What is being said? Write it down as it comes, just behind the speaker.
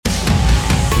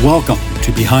Welcome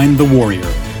to Behind the Warrior,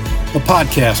 a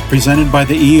podcast presented by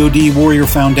the EOD Warrior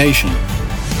Foundation.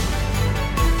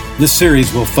 This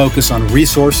series will focus on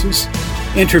resources,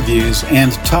 interviews,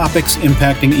 and topics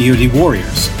impacting EOD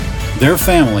warriors, their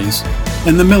families,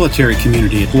 and the military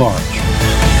community at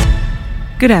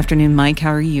large. Good afternoon, Mike.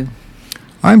 How are you?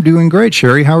 I'm doing great,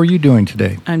 Sherry. How are you doing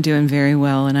today? I'm doing very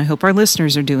well, and I hope our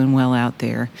listeners are doing well out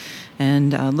there.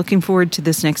 And looking forward to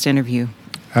this next interview.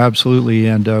 Absolutely,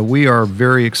 and we are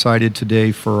very excited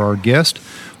today for our guest.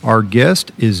 Our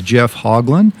guest is Jeff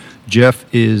Hoagland. Jeff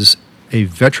is a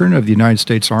veteran of the United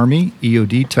States Army,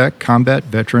 EOD Tech combat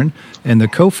veteran, and the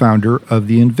co-founder of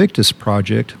the Invictus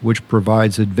Project, which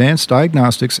provides advanced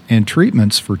diagnostics and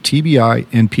treatments for TBI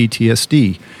and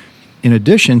PTSD. In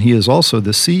addition, he is also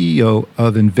the CEO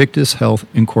of Invictus Health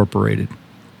Incorporated.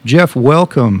 Jeff,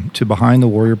 welcome to Behind the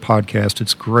Warrior podcast.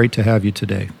 It's great to have you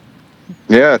today.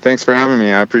 Yeah, thanks for having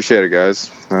me. I appreciate it, guys.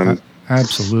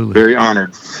 Absolutely. Very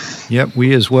honored. Yep,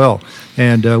 we as well.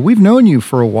 And we've known you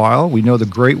for a while. We know the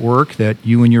great work that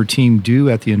you and your team do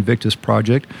at the Invictus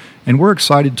Project, and we're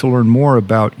excited to learn more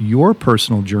about your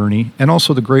personal journey and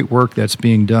also the great work that's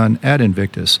being done at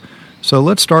Invictus. So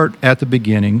let's start at the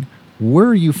beginning. Where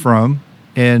are you from,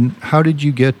 and how did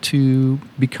you get to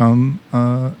become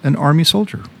an Army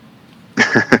soldier?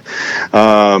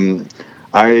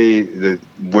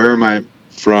 Where am I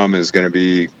from is going to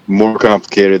be more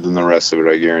complicated than the rest of it,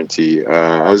 I guarantee.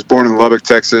 I was born in Lubbock,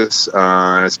 Texas, and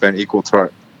I spent equal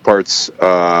parts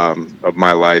of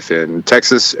my life in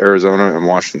Texas, Arizona, and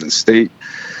Washington State.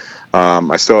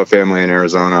 I still have family in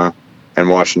Arizona and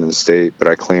Washington State, but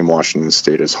I claim Washington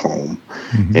State as home.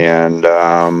 Mm-hmm. And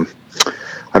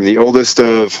I'm the oldest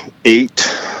of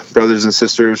 8 brothers and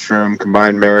sisters from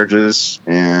combined marriages,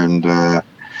 and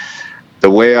the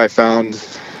way I found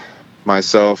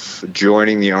myself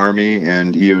joining the Army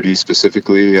and EOD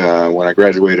specifically, when I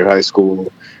graduated high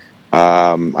school,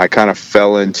 I kind of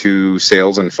fell into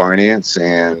sales and finance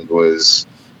and was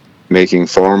making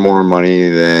far more money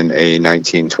than a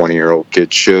 19, 20-year-old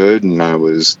kid should, and I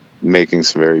was making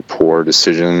some very poor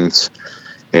decisions.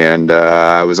 And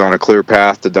I was on a clear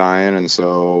path to dying, and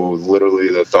so literally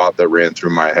the thought that ran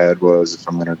through my head was, if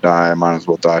I'm going to die, I might as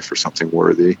well die for something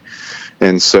worthy.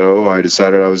 And so I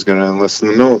decided I was going to enlist in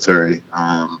the military.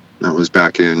 That was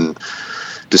back in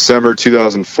December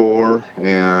 2004,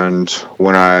 and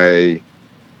when I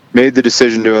made the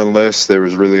decision to enlist, there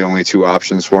was really only 2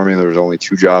 options for me. There was only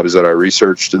 2 jobs that I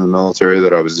researched in the military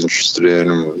that I was interested in,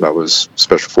 and that was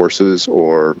Special Forces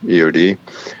or EOD.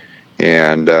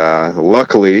 And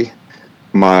luckily,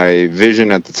 my vision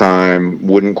at the time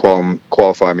wouldn't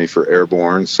qualify me for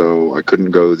airborne, so I couldn't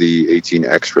go the 18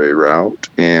 X-ray route,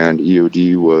 and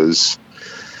EOD was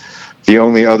the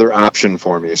only other option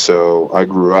for me. So I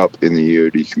grew up in the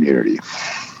EOD community.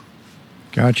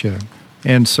 Gotcha.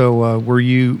 And so were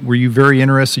you very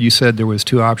interested? You said there was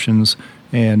 2 options,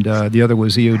 and the other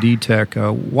was EOD Tech.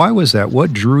 Why was that?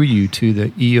 What drew you to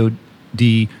the EOD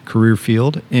career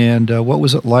field, and what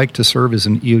was it like to serve as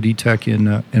an EOD Tech in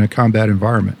a combat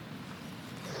environment?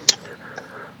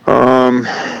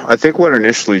 I think what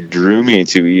initially drew me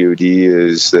to EOD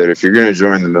is that if you're going to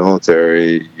join the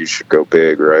military, you should go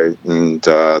big, right? And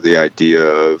the idea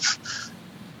of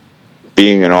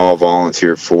being an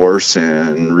all-volunteer force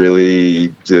and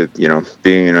really,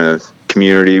 being in a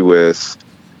community with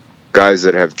guys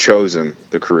that have chosen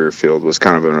the career field was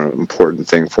kind of an important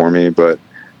thing for me, but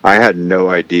I had no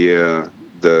idea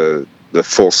the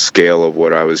full scale of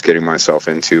what I was getting myself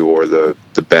into, or the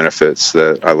benefits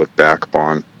that I look back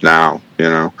upon now.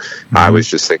 Mm-hmm. I was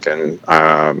just thinking,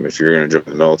 if you're going to join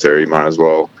the military, you might as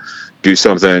well do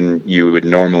something you would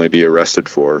normally be arrested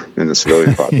for in the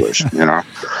civilian population.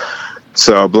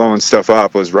 So blowing stuff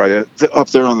up was right up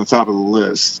there on the top of the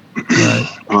list.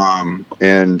 Right.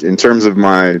 And in terms of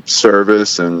my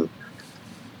service and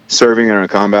serving in a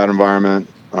combat environment,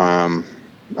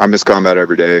 I miss combat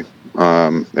every day.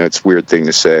 It's a weird thing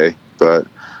to say, but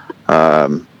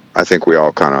I think we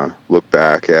all kind of look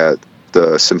back at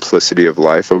the simplicity of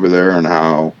life over there and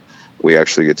how we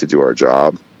actually get to do our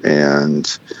job.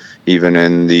 And even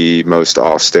in the most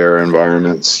austere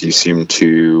environments, you seem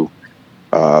to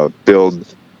build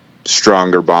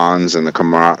stronger bonds, and the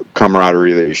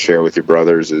camaraderie that you share with your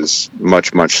brothers is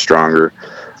much, much stronger.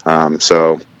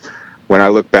 So when I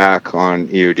look back on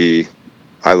EOD,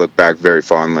 I look back very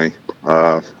fondly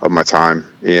of my time,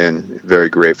 and very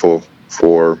grateful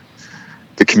for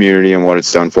the community and what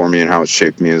it's done for me and how it's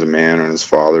shaped me as a man and as a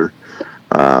father.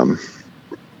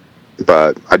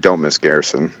 But I don't miss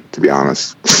Garrison, to be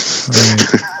honest.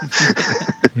 Right.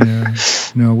 Yeah.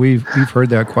 No, we've heard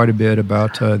that quite a bit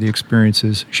about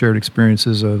the shared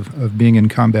experiences of being in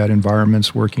combat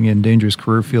environments, working in dangerous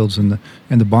career fields, and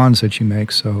the bonds that you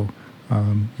make. So,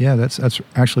 that's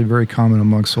actually very common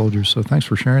amongst soldiers. So, thanks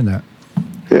for sharing that.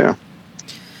 Yeah.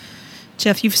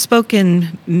 Jeff, you've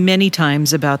spoken many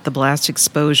times about the blast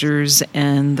exposures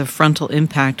and the frontal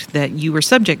impact that you were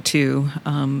subject to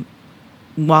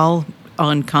while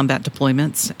on combat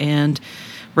deployments, and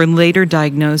were later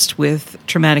diagnosed with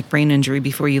traumatic brain injury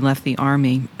before you left the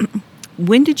Army.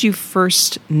 When did you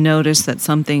first notice that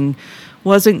something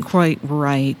wasn't quite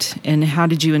right, and how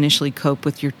did you initially cope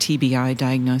with your TBI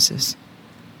diagnosis?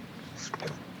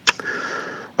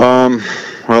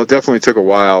 Well, it definitely took a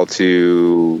while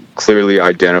to clearly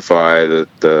identify that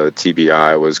the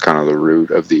TBI was kind of the root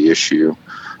of the issue.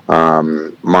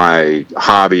 My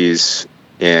hobbies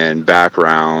and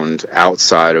background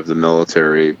outside of the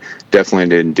military definitely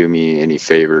didn't do me any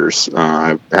favors.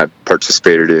 I had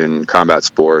participated in combat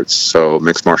sports, so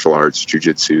mixed martial arts,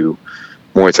 jiu-jitsu,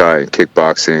 Muay Thai, and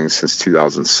kickboxing since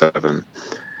 2007.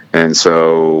 And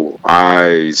so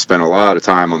I spent a lot of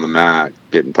time on the mat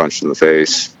getting punched in the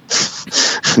face.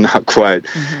 Not quite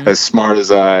as smart as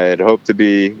I had hoped to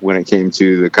be when it came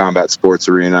to the combat sports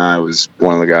arena. I was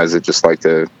one of the guys that just liked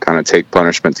to kind of take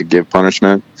punishment to give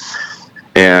punishment.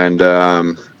 And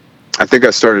I think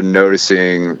I started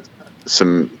noticing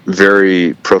some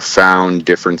very profound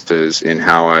differences in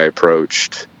how I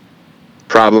approached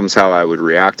problems, how I would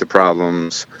react to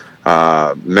problems,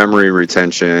 memory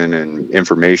retention and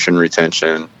information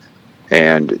retention.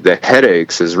 And the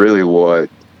headaches is really what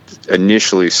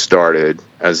initially started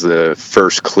as the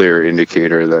first clear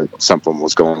indicator that something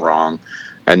was going wrong.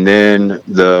 And then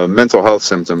the mental health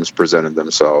symptoms presented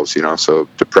themselves, so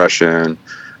depression,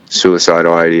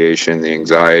 suicidal ideation, the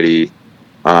anxiety.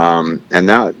 And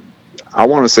that, I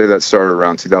want to say that started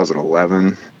around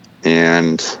 2011.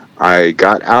 And I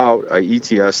got out, I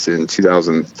ETS'd in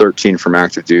 2013 from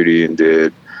active duty and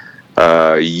did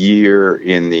a year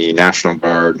in the National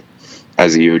Guard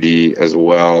as EOD as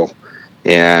well.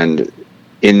 And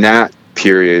in that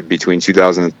period between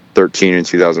 2013 and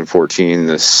 2014,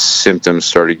 the symptoms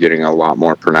started getting a lot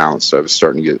more pronounced. I was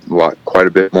starting to get quite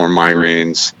a bit more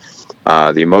migraines,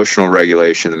 the emotional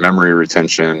regulation, the memory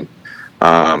retention,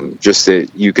 just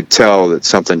that you could tell that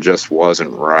something just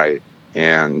wasn't right.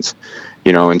 And,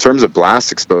 in terms of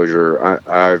blast exposure,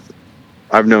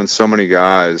 I've known so many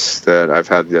guys that I've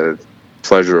had the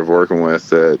pleasure of working with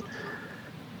that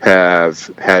have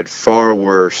had far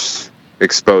worse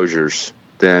exposures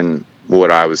than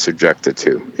what I was subjected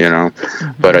to,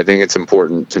 But I think it's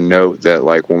important to note that,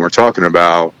 like, when we're talking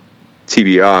about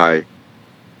TBI,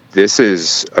 this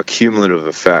is a cumulative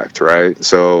effect, right?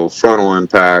 So frontal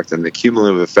impact and the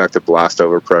cumulative effect of blast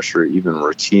overpressure, even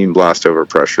routine blast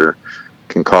overpressure,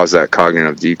 can cause that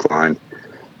cognitive decline.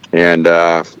 And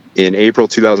in April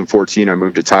 2014, I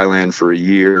moved to Thailand for a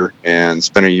year and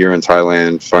spent a year in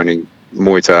Thailand finding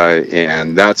Muay Thai,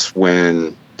 and that's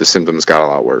when the symptoms got a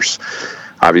lot worse.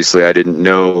 Obviously, I didn't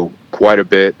know I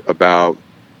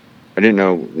didn't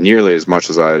know nearly as much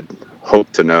as I'd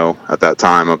hoped to know at that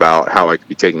time about how I could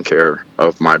be taking care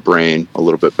of my brain a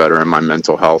little bit better and my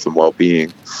mental health and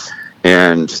well-being.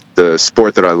 And the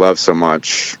sport that I love so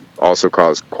much also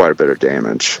caused quite a bit of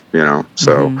damage,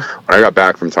 So when I got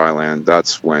back from Thailand,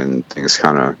 that's when things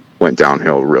kind of went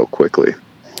downhill real quickly.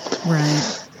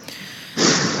 Right.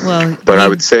 Well, but I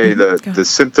would say that the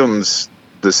symptoms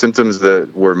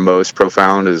that were most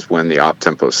profound is when the op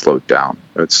tempo slowed down.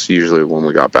 It's usually when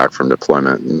we got back from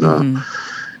deployment, and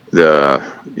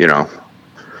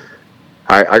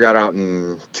I got out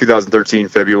in 2013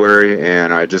 February,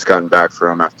 and I had just gotten back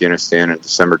from Afghanistan in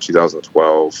December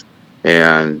 2012,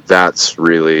 and that's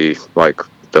really like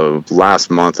the last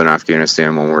month in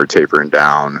Afghanistan when we were tapering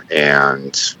down,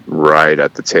 and right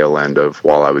at the tail end of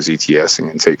while I was ETSing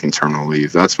and taking terminal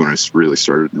leave, that's when I really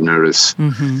started to notice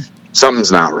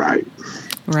something's not right.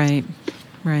 Right.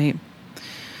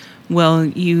 Well,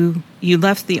 you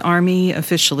left the Army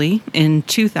officially in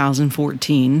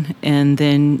 2014, and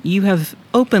then you have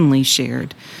openly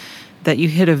shared that you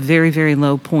hit a very, very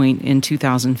low point in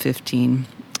 2015.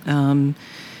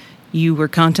 You were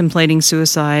contemplating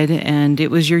suicide, and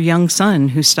it was your young son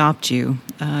who stopped you.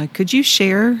 Could you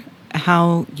share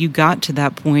how you got to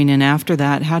that point, and after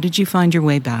that, how did you find your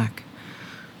way back?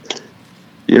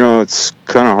 It's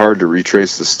kind of hard to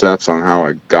retrace the steps on how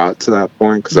I got to that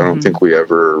point, because I don't think we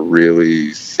ever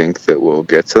really think that we'll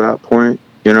get to that point,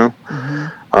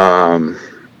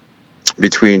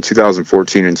 Between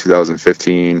 2014 and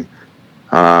 2015,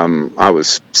 I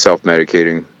was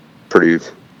self-medicating pretty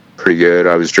good.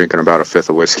 I was drinking about a fifth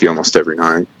of whiskey almost every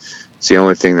night. It's the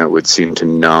only thing that would seem to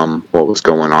numb what was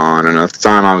going on. And at the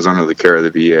time, I was under the care of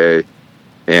the VA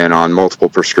and on multiple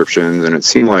prescriptions, and it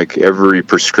seemed like every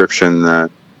prescription that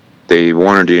they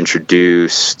wanted to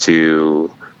introduce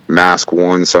to mask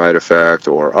one side effect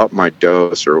or up my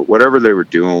dose or whatever they were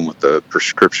doing with the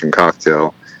prescription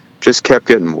cocktail just kept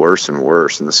getting worse and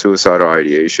worse. And the suicidal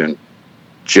ideation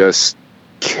just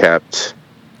kept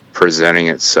presenting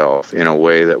itself in a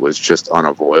way that was just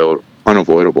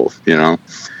unavoidable, you know?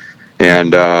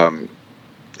 And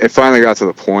it finally got to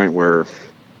the point where,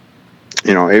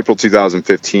 you know, April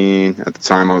 2015, at the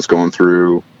time I was going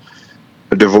through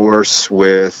a divorce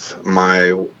with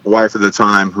my wife at the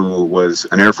time, who was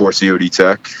an Air Force EOD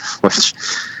tech, which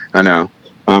I know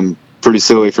pretty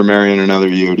silly for marrying another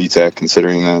EOD tech,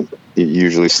 considering that it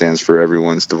usually stands for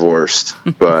everyone's divorced.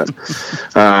 But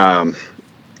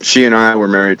she and I were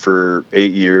married for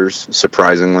 8 years,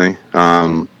 surprisingly,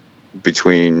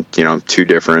 between, you know, two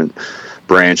different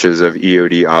branches of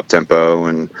EOD OpTempo.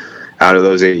 And out of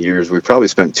those 8 years, we probably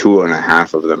spent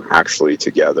 2.5 of them actually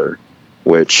together,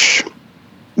 which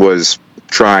was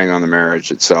trying on the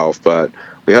marriage itself. But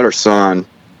we had our son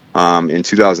in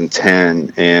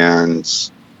 2010,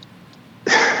 and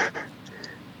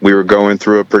we were going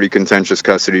through a pretty contentious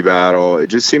custody battle. It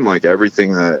just seemed like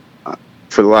everything that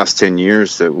for the last 10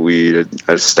 years that we had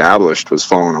established was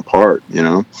falling apart, you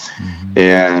know? Mm-hmm.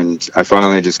 And I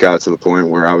finally just got to the point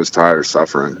where I was tired of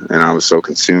suffering, and I was so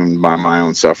consumed by my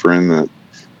own suffering that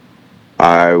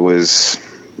I was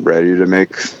ready to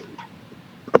make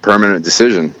a permanent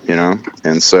decision, you know?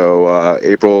 And so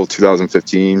April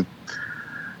 2015,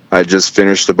 I just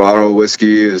finished a bottle of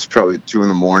whiskey. It was probably 2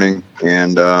 a.m,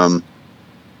 and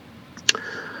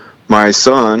my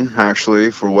son,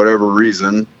 actually, for whatever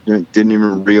reason, didn't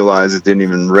even realize, it didn't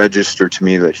even register to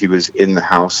me that he was in the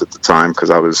house at the time, because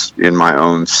I was in my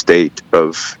own state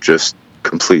of just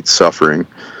complete suffering.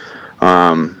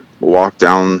 Walked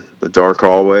down the dark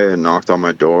hallway and knocked on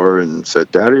my door and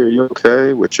said, "Daddy, are you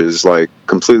okay?" Which is like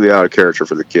completely out of character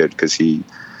for the kid, because he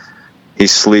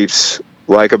sleeps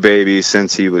like a baby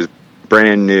since he was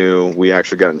brand new. We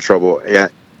actually got in trouble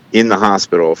in the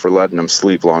hospital for letting him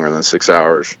sleep longer than 6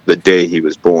 hours the day he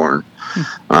was born.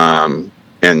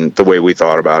 And the way we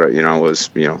thought about it, you know, was,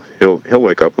 you know, he'll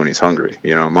wake up when he's hungry,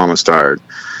 you know, mama's tired.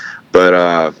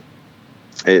 But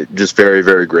just very,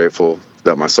 very grateful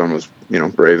that my son was, you know,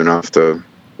 brave enough to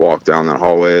walk down that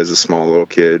hallway as a small little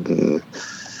kid and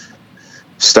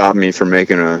stop me from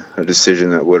making a decision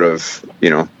that would have, you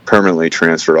know, permanently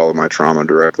transferred all of my trauma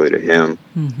directly to him.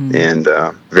 Mm-hmm. And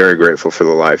very grateful for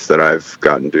the life that I've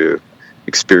gotten to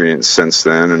experience since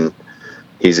then, and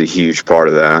he's a huge part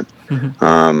of that.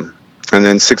 Mm-hmm. And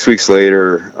then 6 weeks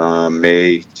later,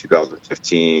 May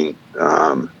 2015,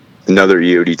 another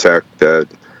EOD tech that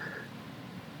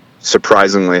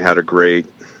surprisingly had a great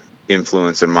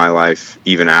influence in my life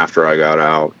even after I got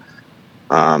out,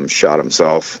 shot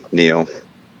himself, Neil.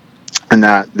 And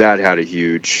that had a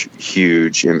huge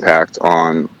impact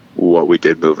on what we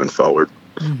did moving forward.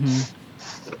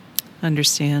 Mm-hmm.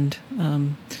 Understand.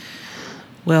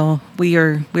 Well,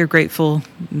 we're grateful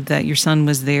that your son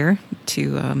was there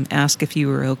to ask if you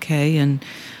were okay. And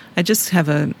I just have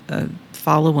a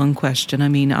follow-on question. I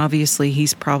mean, obviously,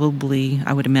 he's probably,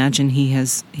 I would imagine he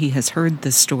has heard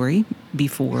this story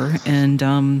before.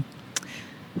 And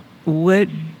what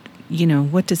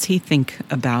does he think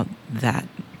about that?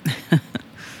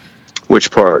 Which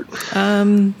part?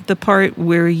 The part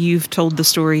where you've told the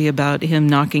story about him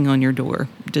knocking on your door.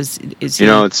 It's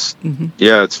mm-hmm.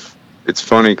 Yeah, it's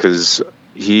funny because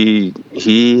he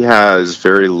has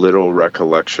very little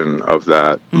recollection of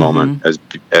that mm-hmm. moment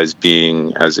as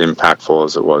being as impactful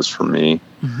as it was for me.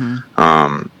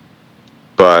 Mm-hmm.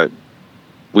 But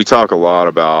we talk a lot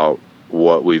about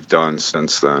what we've done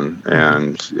since then,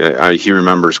 and he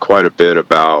remembers quite a bit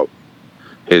about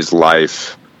his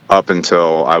life up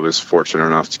until I was fortunate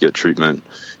enough to get treatment,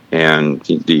 and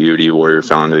the EOD Warrior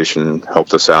Foundation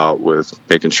helped us out with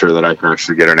making sure that I could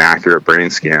actually get an accurate brain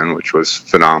scan, which was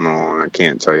phenomenal, and I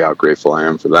can't tell you how grateful I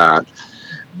am for that.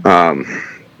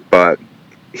 But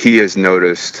he has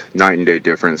noticed night and day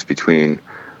difference between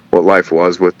what life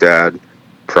was with Dad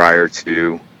prior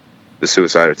to the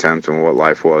suicide attempt and what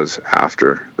life was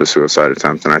after the suicide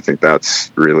attempt. And I think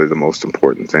that's really the most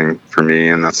important thing for me.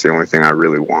 And that's the only thing I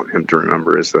really want him to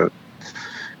remember, is that,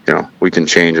 you know, we can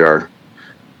change our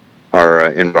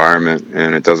environment,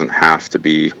 and it doesn't have to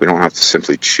be, we don't have to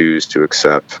simply choose to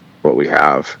accept what we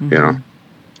have, mm-hmm. you know?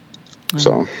 Mm-hmm.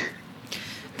 So.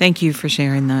 Thank you for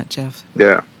sharing that, Jeff.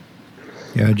 Yeah.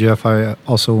 Yeah, Jeff, I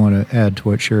also want to add to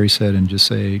what Sherry said and just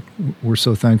say we're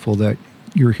so thankful that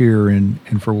you're here and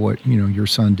for what, you know, your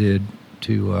son did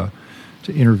to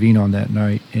intervene on that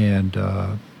night. And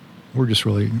we're just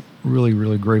really, really,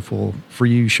 really grateful for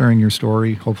you sharing your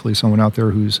story. Hopefully someone out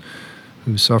there who's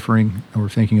suffering or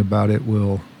thinking about it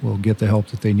will get the help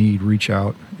that they need, reach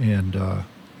out,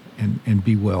 and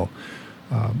be well.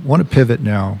 Want to pivot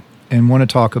now and want to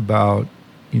talk about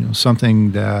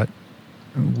something that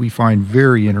we find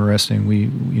very interesting.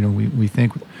 We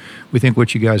think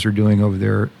what you guys are doing over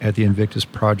there at the Invictus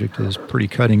Project is pretty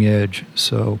cutting edge.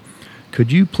 So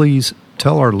could you please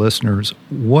tell our listeners,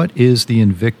 what is the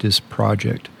Invictus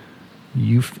Project?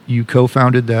 You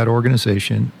co-founded that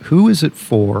organization. Who is it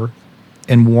for,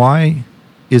 and why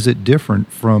is it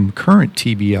different from current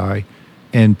TBI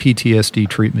and PTSD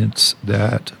treatments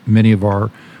that many of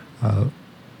our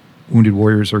wounded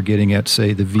warriors are getting at,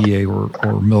 say, the VA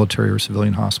or military or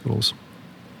civilian hospitals?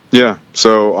 Yeah,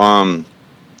 so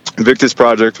Invictus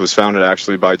Project was founded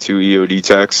actually by two EOD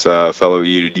techs, fellow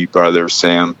EOD brother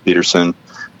Sam Peterson.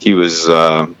 He was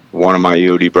one of my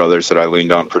EOD brothers that I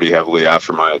leaned on pretty heavily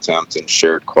after my attempt and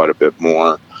shared quite a bit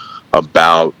more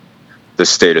about the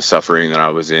state of suffering that I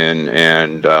was in.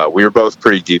 And we were both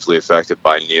pretty deeply affected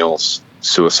by Neil's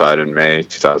suicide in May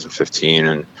 2015.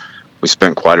 And we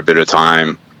spent quite a bit of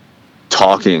time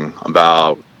talking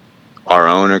about our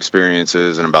own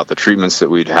experiences and about the treatments that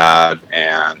we'd had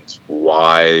and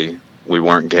why we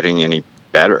weren't getting any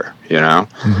better,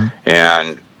 Mm-hmm.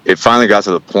 And it finally got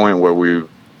to the point where we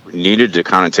needed to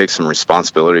kind of take some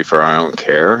responsibility for our own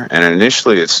care. And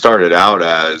initially it started out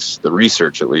as, the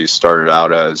research at least started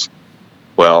out as,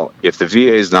 well, if the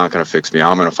VA is not going to fix me,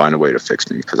 I'm going to find a way to fix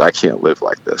me because I can't live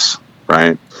like this,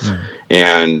 right? Mm-hmm.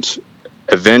 And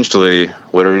eventually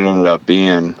what it ended up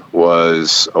being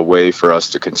was a way for us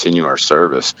to continue our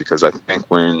service, because I think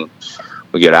when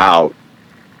we get out,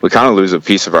 we kind of lose a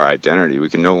piece of our identity. We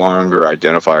can no longer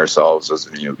identify ourselves as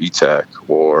an EOD tech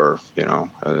or,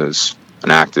 as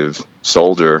an active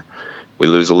soldier. We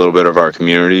lose a little bit of our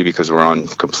community because we're on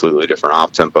completely different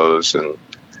op tempos. And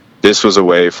this was a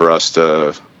way for us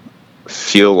to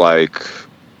feel like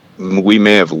we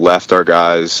may have left our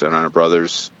guys and our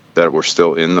brothers that were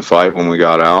still in the fight when we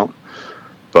got out,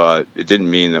 but it didn't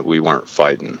mean that we weren't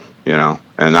fighting,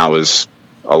 and that was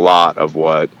a lot of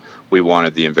what we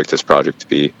wanted the Invictus Project to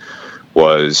be,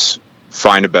 was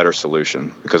find a better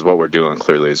solution, because what we're doing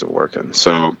clearly isn't working.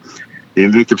 So the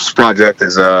Invictus Project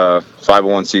is a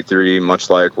 501c3, much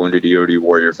like Wounded EOD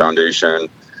Warrior Foundation.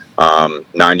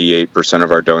 98%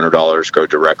 of our donor dollars go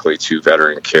directly to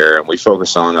veteran care, and we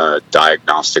focus on a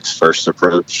diagnostics first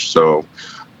approach. So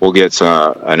we'll get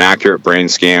an accurate brain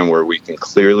scan where we can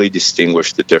clearly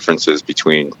distinguish the differences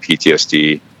between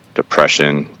PTSD,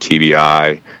 depression,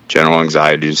 TBI, general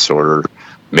anxiety disorder,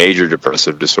 major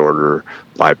depressive disorder,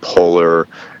 bipolar,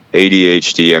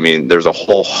 ADHD. I mean, there's a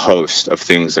whole host of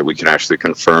things that we can actually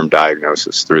confirm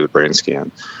diagnosis through the brain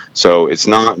scan. So it's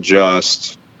not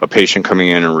just a patient coming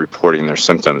in and reporting their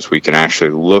symptoms. We can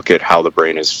actually look at how the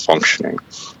brain is functioning.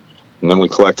 And then we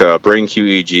collect a brain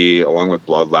QEEG along with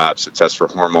blood labs to test for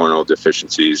hormonal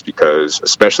deficiencies, because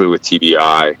especially with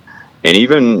TBI and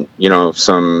even,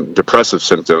 some depressive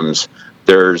symptoms,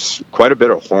 there's quite a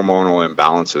bit of hormonal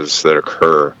imbalances that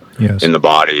occur in the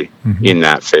body mm-hmm. in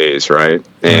that phase, right?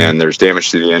 And there's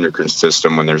damage to the endocrine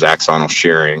system when there's axonal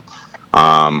shearing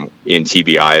in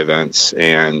TBI events.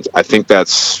 And I think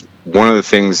that's one of the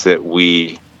things that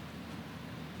we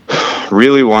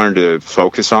really wanted to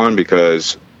focus on,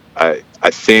 because I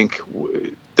think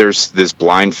there's this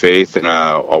blind faith in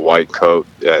a white coat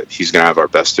that he's going to have our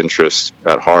best interest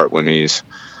at heart when he's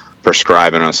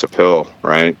prescribing us a pill,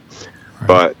 right?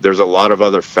 But there's a lot of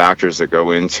other factors that go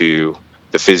into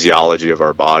the physiology of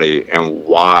our body and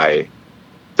why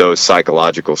those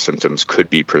psychological symptoms could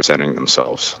be presenting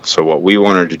themselves. So what we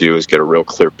wanted to do is get a real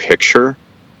clear picture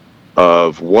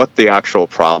of what the actual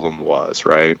problem was,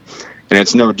 right? And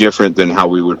it's no different than how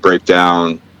we would break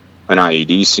down an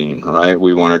IED scene, right?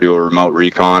 We want to do a remote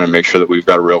recon and make sure that we've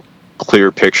got a real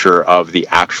clear picture of the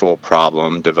actual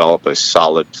problem, develop a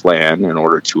solid plan in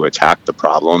order to attack the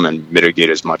problem and mitigate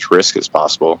as much risk as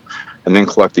possible, and then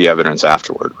collect the evidence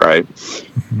afterward, right?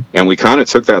 Mm-hmm. And we kind of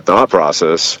took that thought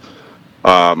process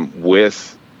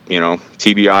with,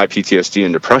 TBI, PTSD,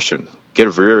 and depression. Get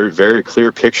a very, very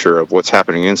clear picture of what's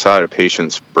happening inside a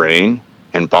patient's brain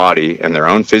and body and their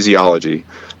own physiology,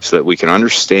 so that we can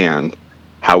understand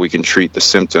how we can treat the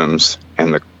symptoms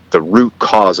and the root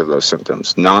cause of those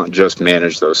symptoms, not just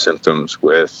manage those symptoms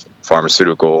with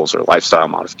pharmaceuticals or lifestyle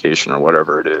modification or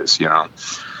whatever it is,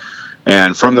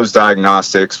 And from those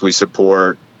diagnostics, we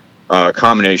support a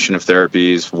combination of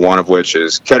therapies, one of which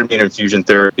is ketamine infusion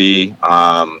therapy,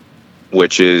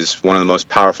 which is one of the most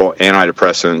powerful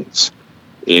antidepressants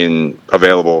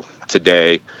available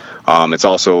today. It's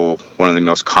also one of the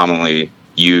most commonly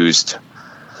used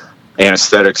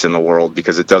anesthetics in the world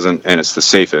because it doesn't, and it's the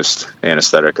safest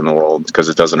anesthetic in the world because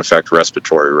it doesn't affect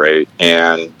respiratory rate.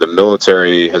 And the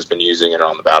military has been using it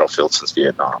on the battlefield since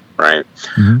Vietnam, right?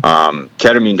 Mm-hmm.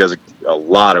 Ketamine does a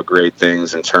lot of great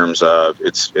things in terms of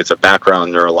it's a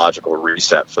background neurological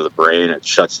reset for the brain. It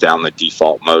shuts down the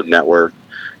default mode network.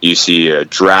 You see a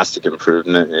drastic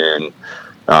improvement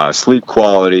in sleep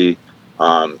quality.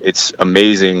 It's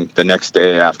amazing the next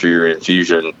day after your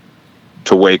infusion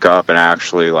to wake up and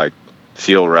actually like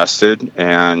feel rested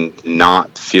and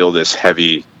not feel this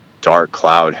heavy dark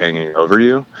cloud hanging over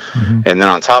you. Mm-hmm. And then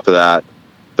on top of that,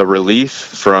 the relief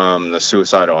from the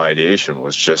suicidal ideation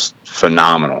was just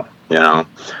phenomenal, you know.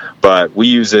 But we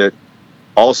use it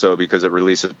also because it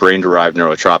releases brain-derived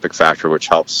neurotropic factor, which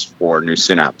helps for new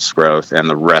synapse growth and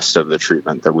the rest of the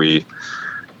treatment that we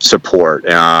support.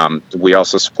 We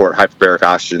also support hyperbaric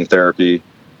oxygen therapy.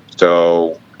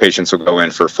 So patients will go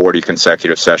in for 40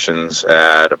 consecutive sessions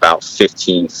at about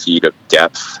 15 feet of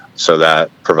depth. So that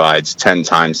provides 10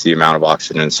 times the amount of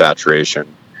oxygen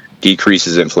saturation,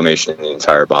 decreases inflammation in the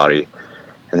entire body.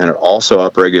 And then it also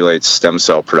upregulates stem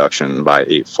cell production by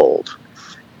 8-fold.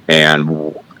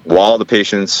 And while the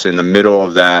patient's in the middle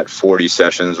of that 40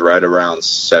 sessions, right around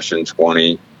session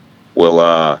 20,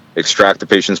 we'll extract the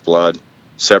patient's blood,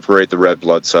 separate the red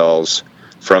blood cells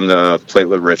from the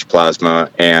platelet-rich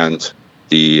plasma and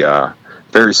the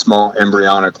very small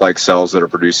embryonic-like cells that are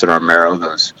produced in our marrow,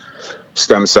 those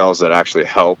stem cells that actually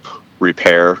help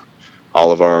repair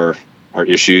all of our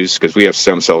issues, because we have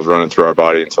stem cells running through our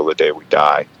body until the day we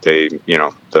die.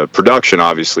 The production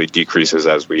obviously decreases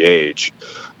as we age,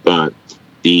 but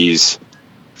these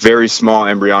very small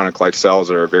embryonic-like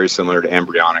cells are very similar to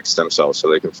embryonic stem cells, so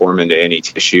they can form into any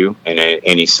tissue and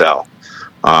any cell.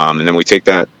 And then we take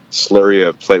that slurry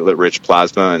of platelet-rich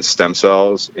plasma and stem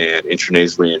cells and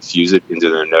intranasally infuse it into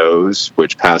the nose,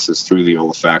 which passes through the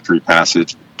olfactory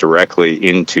passage directly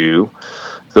into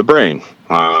the brain.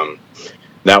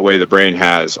 That way the brain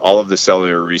has all of the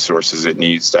cellular resources it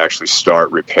needs to actually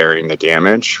start repairing the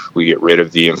damage. We get rid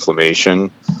of the inflammation,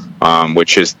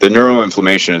 which is the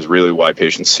neuroinflammation is really why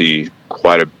patients see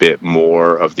quite a bit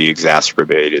more of the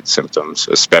exacerbated symptoms,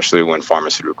 especially when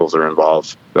pharmaceuticals are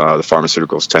involved. The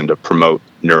pharmaceuticals tend to promote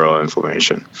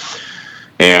neuroinflammation.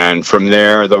 And from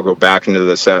there, they'll go back into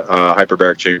the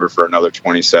hyperbaric chamber for another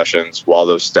 20 sessions while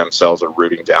those stem cells are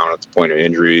rooting down at the point of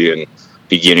injury and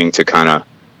beginning to kind of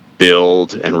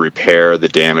build and repair the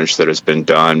damage that has been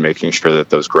done, making sure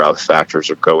that those growth factors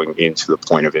are going into the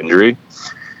point of injury.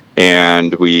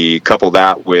 And we couple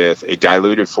that with a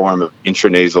diluted form of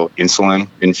intranasal insulin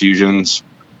infusions.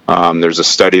 There's a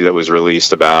study that was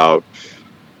released about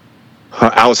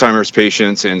Alzheimer's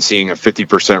patients and seeing a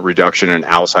 50% reduction in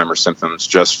Alzheimer's symptoms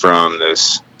just from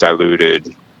this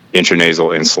diluted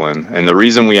intranasal insulin. And the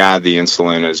reason we add the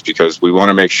insulin is because we want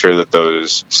to make sure that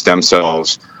those stem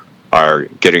cells are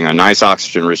getting a nice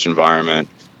oxygen-rich environment,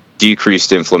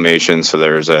 decreased inflammation, so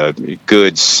there's a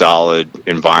good, solid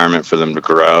environment for them to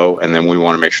grow. And then we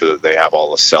want to make sure that they have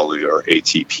all the cellular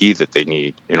ATP that they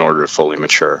need in order to fully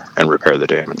mature and repair the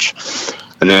damage.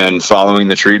 And then following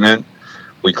the treatment,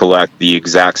 we collect the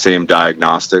exact same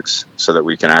diagnostics so that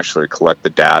we can actually collect the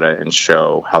data and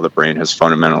show how the brain has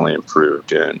fundamentally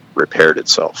improved and repaired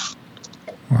itself.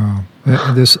 Wow.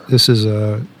 This is,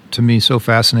 to me, so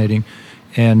fascinating.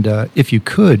 And if you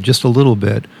could, just a little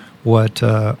bit, what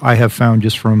I have found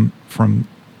just from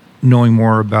knowing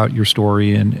more about your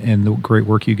story and the great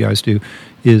work you guys do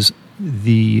is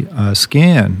the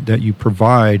scan that you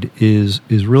provide is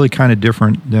really kind of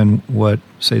different than what,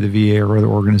 say, the VA or other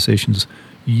organizations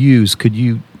use. Could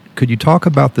you talk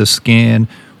about the scan,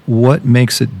 what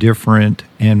makes it different,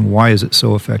 and why is it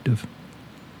so effective?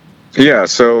 Yeah,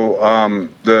 so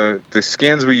the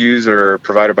scans we use are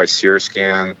provided by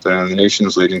SeerScan, the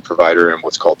nation's leading provider in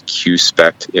what's called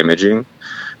Q-SPECT imaging.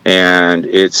 And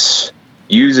it's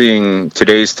using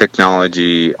today's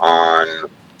technology on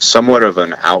somewhat of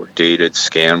an outdated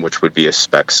scan, which would be a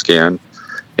SPECT scan.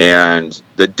 And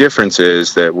the difference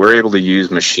is that we're able to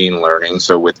use machine learning.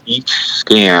 So with each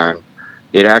scan,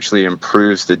 it actually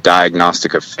improves the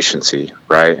diagnostic efficiency,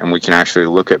 right? And we can actually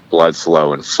look at blood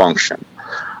flow and function.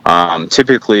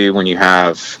 Typically, when you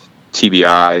have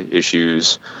TBI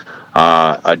issues,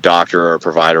 a doctor or a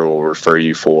provider will refer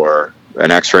you for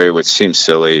an X-ray, which seems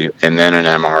silly, and then an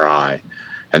MRI.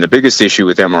 And the biggest issue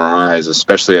with MRIs,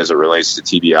 especially as it relates to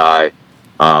TBI,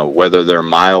 whether they're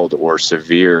mild or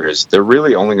severe, is they're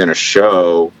really only going to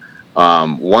show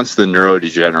once the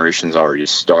neurodegeneration's already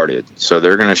started. So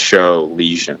they're going to show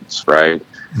lesions, right?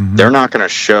 they're not going to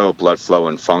show blood flow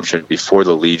and function before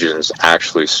the lesions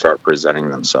actually start presenting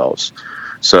themselves.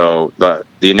 So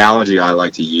the analogy I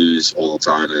like to use all the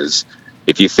time is,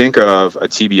 if you think of a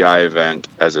TBI event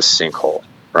as a sinkhole,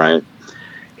 right?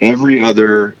 Every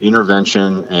other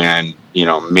intervention and,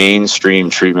 mainstream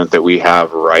treatment that we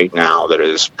have right now that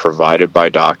is provided by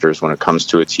doctors when it comes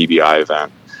to a TBI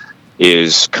event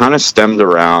is kind of stemmed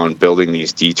around building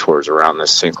these detours around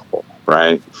this sinkhole,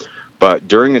 right? But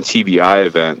during a TBI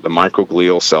event, the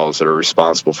microglial cells that are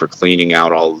responsible for cleaning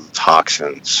out all the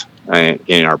toxins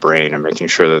in our brain and making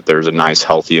sure that there's a nice,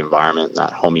 healthy environment,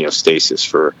 that homeostasis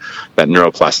for that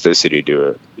neuroplasticity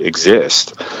to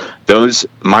exist, those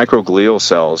microglial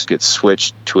cells get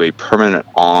switched to a permanent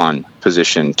on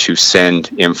position to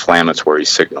send inflammatory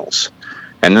signals.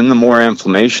 And then the more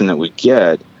inflammation that we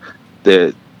get,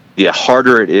 the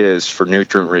harder it is for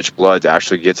nutrient-rich blood to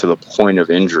actually get to the point of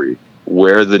injury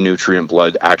where the nutrient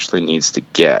blood actually needs to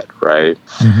get, right?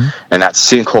 And that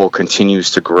sinkhole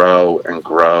continues to grow and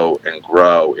grow and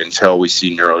grow until we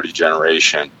see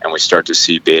neurodegeneration and we start to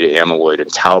see beta amyloid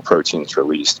and tau proteins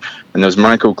released. And those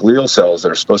microglial cells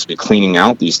that are supposed to be cleaning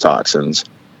out these toxins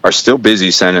are still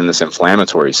busy sending this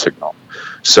inflammatory signal.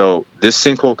 So this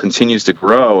sinkhole continues to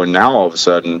grow, and now all of a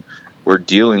sudden we're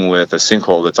dealing with a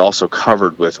sinkhole that's also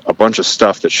covered with a bunch of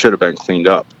stuff that should have been cleaned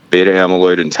up, beta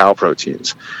amyloid and tau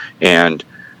proteins. And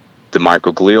the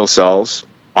microglial cells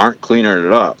aren't cleaning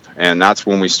it up. And that's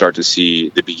when we start to see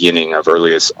the beginning of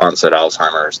earliest onset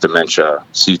Alzheimer's, dementia,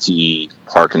 CTE,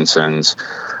 Parkinson's.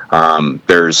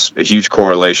 There's a huge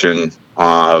correlation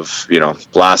of,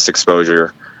 blast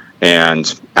exposure and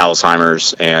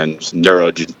Alzheimer's and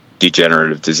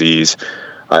neurodegenerative disease.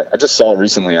 I just saw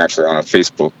recently, actually, on a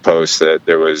Facebook post that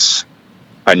there was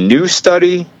a new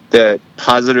study that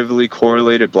positively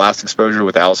correlated blast exposure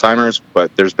with Alzheimer's,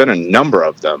 but there's been a number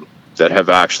of them that have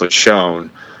actually shown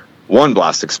one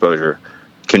blast exposure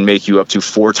can make you up to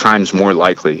 4 times more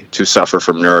likely to suffer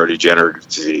from neurodegenerative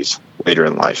disease later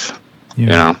in life.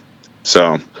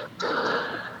 So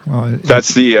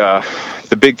that's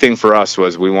the big thing for us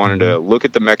was we wanted to look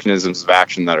at the mechanisms of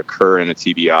action that occur in a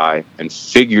TBI and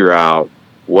figure out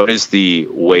what is the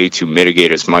way to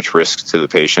mitigate as much risk to the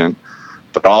patient,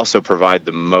 but also provide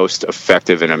the most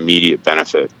effective and immediate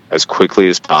benefit as quickly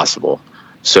as possible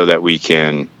so that we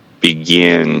can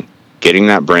begin getting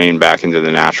that brain back into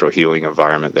the natural healing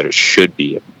environment that it should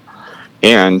be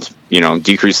in, and,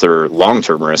 decrease their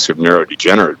long-term risk of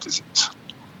neurodegenerative disease.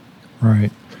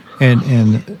 Right.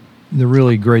 And the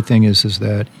really great thing is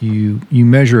that you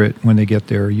measure it when they get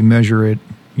there. You measure it,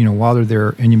 while they're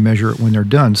there, and you measure it when they're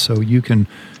done. So you can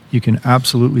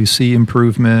absolutely see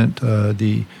improvement.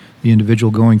 The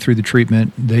individual going through the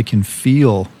treatment, they can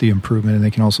feel the improvement, and they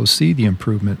can also see the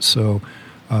improvement. So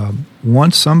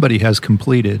once somebody has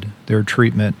completed their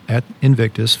treatment at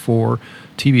Invictus for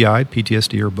TBI,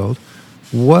 PTSD, or both,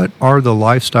 what are the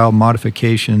lifestyle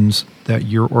modifications that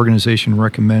your organization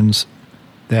recommends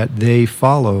that they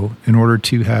follow in order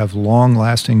to have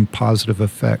long-lasting positive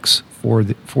effects for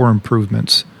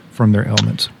improvements from their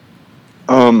ailments?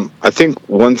 I think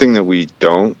one thing that we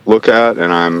don't look at,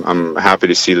 and I'm happy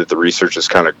to see that the research is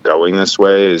kind of going this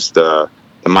way, is the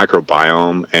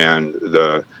microbiome and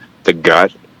the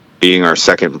gut being our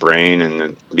second brain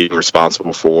and being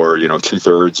responsible for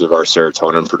 2/3 of our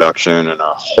serotonin production and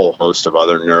a whole host of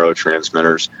other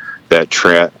neurotransmitters that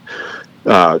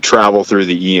travel through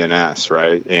the ENS,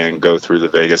 right, and go through the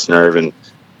vagus nerve and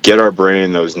get our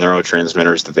brain those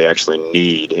neurotransmitters that they actually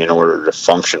need in order to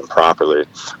function properly.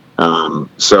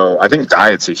 So I think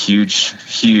diet's a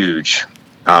huge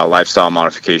lifestyle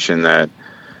modification that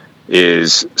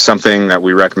is something that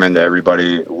we recommend to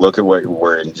everybody. Look at what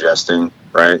we're ingesting,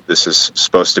 right? This is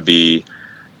supposed to be,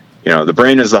 the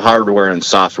brain is the hardware and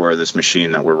software of this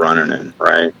machine that we're running in,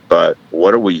 right? But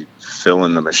what are we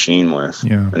filling the machine with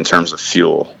in terms of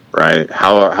fuel, right?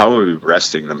 How are we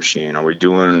resting the machine? Are we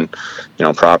doing,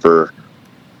 proper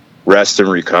rest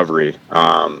and recovery?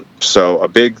 So a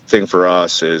big thing for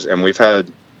us is, and we've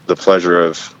had the pleasure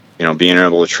of, being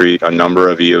able to treat a number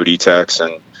of EOD techs,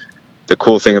 and the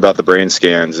cool thing about the brain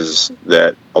scans is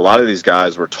that a lot of these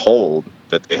guys were told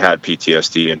that they had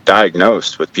PTSD and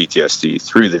diagnosed with PTSD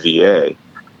through the VA.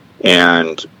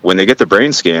 And when they get the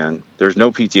brain scan, there's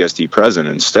no PTSD present.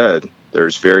 Instead,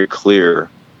 there's very clear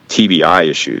TBI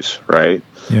issues, right?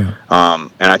 Yeah.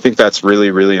 And I think that's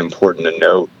really, really important to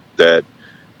note, that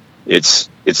it's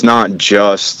not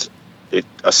just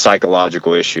a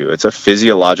psychological issue. It's a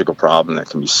physiological problem that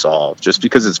can be solved. Just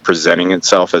because it's presenting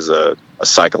itself as a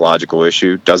psychological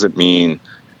issue doesn't mean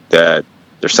that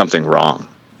there's something wrong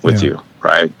with you,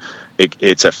 right?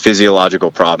 It's a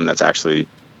physiological problem that's actually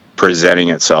presenting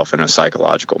itself in a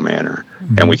psychological manner,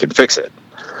 and we can fix it.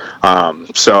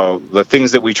 So the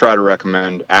things that we try to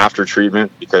recommend after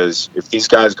treatment, because if these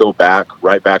guys go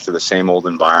right back to the same old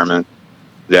environment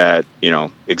that,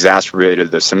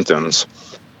 exacerbated the symptoms,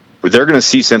 they're going to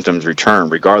see symptoms return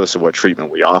regardless of what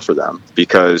treatment we offer them,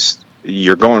 because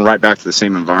you're going right back to the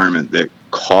same environment that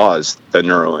caused the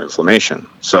neuroinflammation.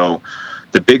 So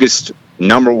the biggest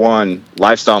number one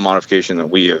lifestyle modification that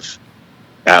we have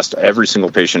asked every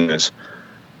single patient is,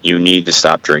 you need to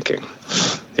stop drinking.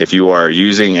 If you are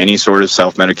using any sort of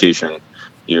self-medication,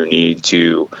 you need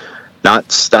to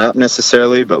not stop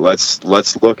necessarily, but let's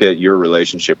look at your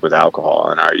relationship with alcohol.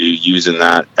 And are you using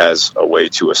that as a way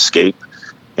to escape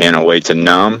and a way to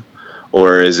numb?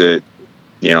 Or is it,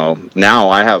 now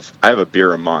I have a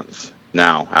beer a month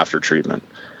now after treatment.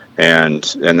 And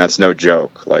that's no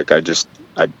joke. Like, I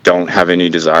don't have any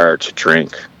desire to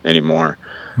drink anymore.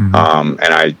 And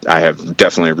I have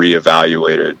definitely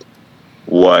reevaluated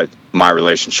what my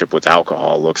relationship with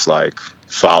alcohol looks like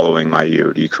following my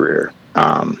EOD career.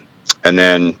 And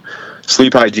then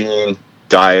sleep hygiene,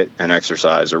 diet, and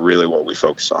exercise are really what we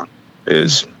focus on,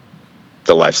 is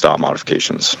the lifestyle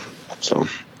modifications. So,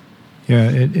 yeah,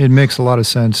 it makes a lot of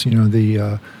sense.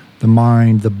 The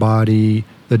mind, the body,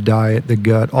 the diet, the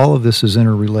gut, all of this is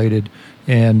interrelated.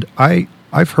 And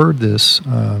I've heard this.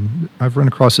 I've run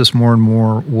across this more and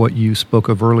more, what you spoke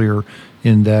of earlier,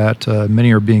 in that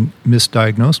many are being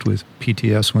misdiagnosed with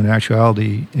PTS when in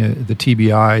actuality the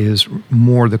TBI is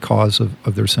more the cause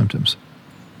of their symptoms.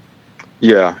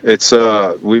 Yeah, it's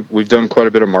we've done quite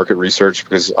a bit of market research,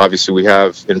 because obviously we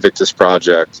have Invictus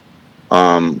Project,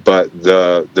 but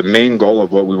the main goal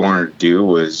of what we wanted to do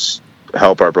was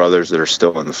help our brothers that are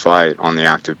still in the fight on the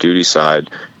active duty side.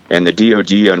 And the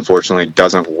DoD, unfortunately,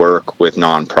 doesn't work with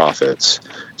nonprofits.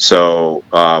 So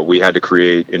we had to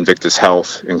create Invictus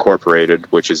Health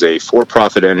Incorporated, which is a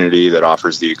for-profit entity that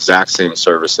offers the exact same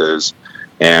services.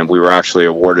 And we were actually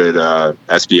awarded a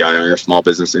SBIR, Small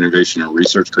Business Innovation and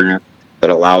Research Grant, that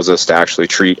allows us to actually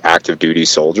treat active duty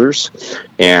soldiers,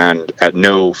 and at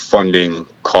no funding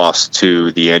cost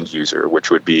to the end user,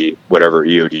 which would be whatever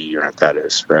EOD unit that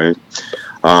is, right?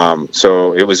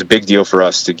 So it was a big deal for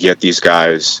us to get these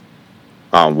guys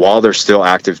while they're still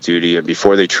active duty and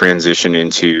before they transition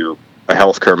into a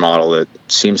healthcare model that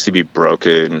seems to be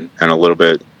broken and a little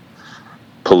bit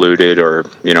polluted, or,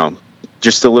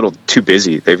 just a little too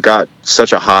busy. They've got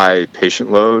such a high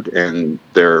patient load, and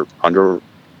they're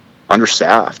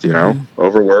understaffed,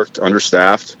 overworked,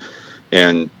 understaffed,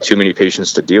 and too many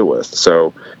patients to deal with.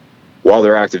 So while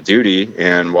they're active duty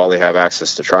and while they have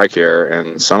access to TRICARE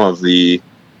and some of the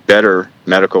better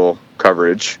medical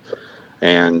coverage,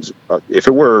 and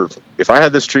if I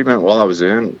had this treatment while I was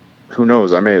in, who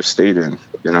knows, I may have stayed in.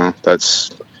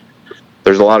 There's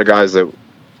a lot of guys that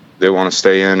they want to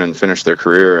stay in and finish their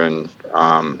career, and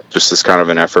just this kind of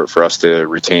an effort for us to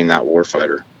retain that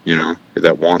warfighter,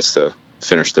 that wants to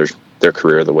finish their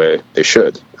career the way they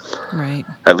should. Right.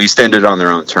 At least end it on their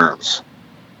own terms.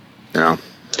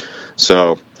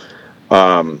 So,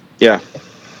 yeah.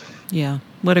 Yeah.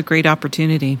 What a great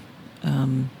opportunity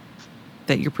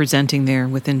that you're presenting there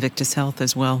with Invictus Health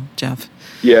as well, Jeff.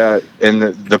 Yeah. And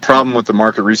the problem with the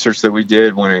market research that we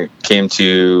did when it came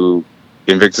to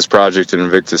Invictus Project and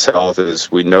Invictus Health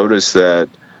is we noticed that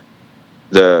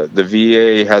the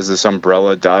VA has this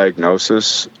umbrella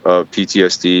diagnosis of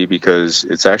PTSD because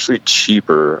it's actually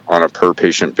cheaper on a per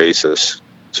patient basis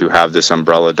to have this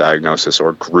umbrella diagnosis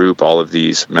or group all of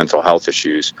these mental health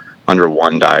issues under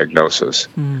one diagnosis.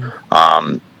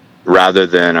 Rather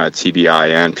than a TBI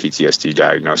and PTSD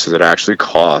diagnosis. It actually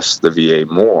costs the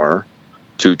VA more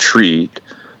to treat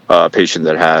a patient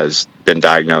that has been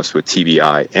diagnosed with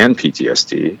TBI and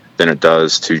PTSD than it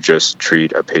does to just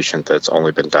treat a patient that's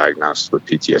only been diagnosed with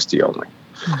PTSD only.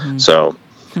 So,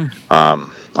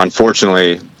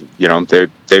 unfortunately,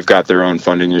 they've got their own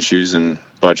funding issues and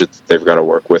budget that they've got to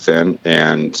work within,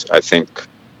 and I think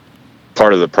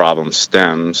part of the problem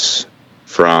stems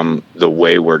from the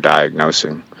way we're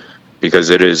diagnosing, because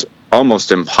it is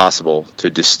almost impossible to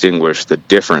distinguish the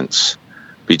difference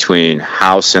between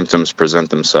how symptoms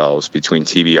present themselves between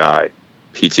TBI,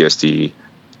 PTSD,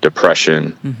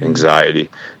 depression, anxiety.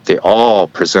 They all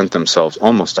present themselves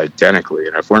almost identically.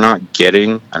 And if we're not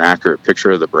getting an accurate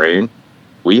picture of the brain,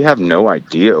 we have no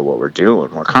idea what we're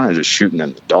doing. We're kind of just shooting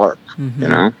in the dark,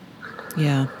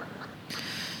 Yeah.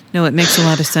 No, it makes a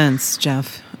lot of sense,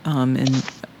 Jeff. And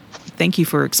thank you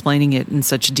for explaining it in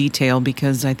such detail,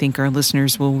 because I think our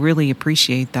listeners will really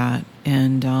appreciate that.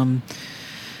 And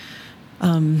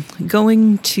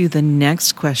going to the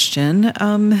next question,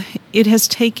 it has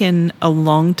taken a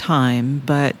long time,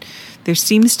 but there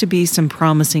seems to be some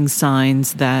promising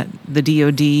signs that the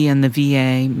DoD and the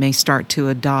VA may start to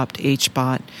adopt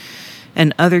HBOT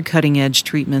and other cutting-edge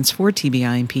treatments for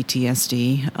TBI and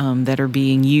PTSD that are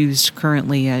being used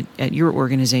currently at your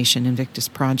organization, Invictus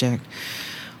Project.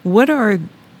 What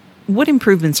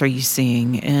improvements are you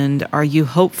seeing, and are you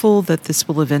hopeful that this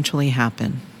will eventually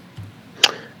happen?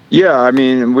 Yeah, I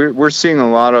mean, we're seeing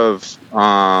a lot of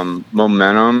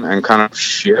momentum and kind of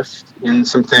shift in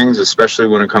some things, especially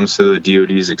when it comes to the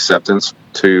DoD's acceptance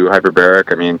to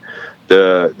hyperbaric. I mean,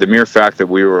 the mere fact that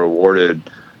we were awarded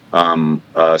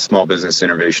a Small Business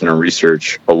Innovation and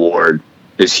Research Award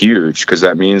is huge, because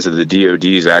that means that the DoD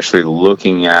is actually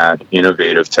looking at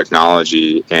innovative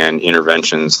technology and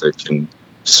interventions that can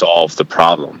solve the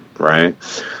problem, right?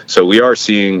 So we are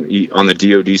seeing, on the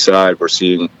DoD side, we're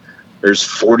seeing there's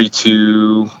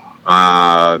 42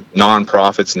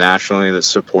 nonprofits nationally that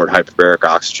support hyperbaric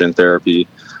oxygen therapy.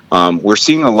 We're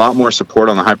seeing a lot more support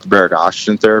on the hyperbaric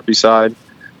oxygen therapy side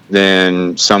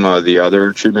than some of the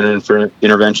other treatment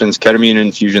interventions. Ketamine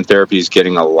infusion therapy is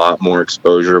getting a lot more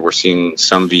exposure. We're seeing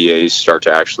some VAs start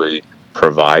to actually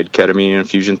provide ketamine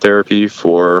infusion therapy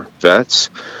for vets.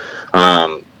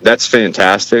 That's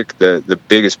fantastic. The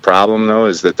biggest problem, though,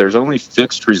 is that there's only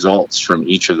fixed results from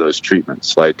each of those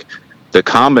treatments. Like, the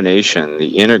combination,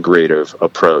 the integrative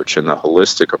approach and the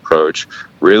holistic approach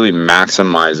really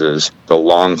maximizes the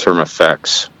long-term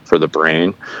effects for the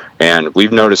brain. And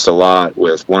we've noticed a lot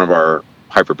with one of our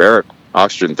hyperbaric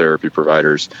oxygen therapy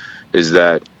providers is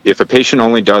that if a patient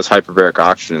only does hyperbaric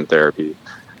oxygen therapy,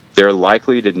 they're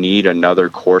likely to need another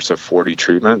course of 40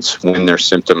 treatments when their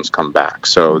symptoms come back.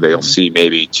 So they'll see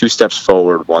maybe 2 steps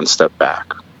forward, 1 step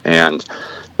back. And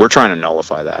we're trying to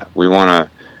nullify that. We want to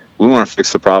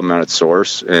fix the problem at its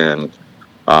source and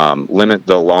limit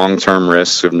the long-term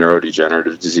risks of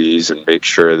neurodegenerative disease and make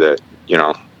sure that,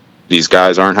 these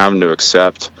guys aren't having to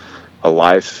accept a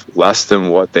life less than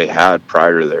what they had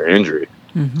prior to their injury.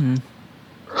 Mm-hmm.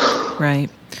 Right.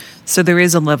 So there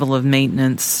is a level of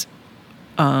maintenance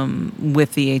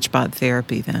with the HBOT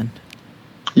therapy then.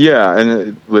 Yeah,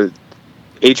 and with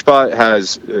HBOT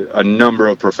has a number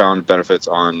of profound benefits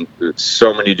on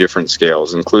so many different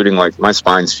scales, including, like, my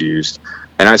spine's fused,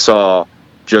 and I saw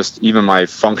just even my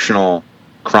functional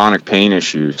chronic pain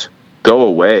issues go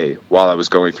away while I was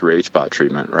going through HBOT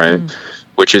treatment, right?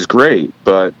 Which is great,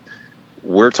 but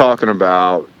we're talking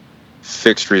about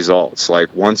fixed results.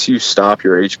 Like, once you stop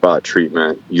your HBOT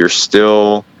treatment, you're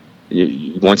still...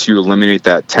 once you eliminate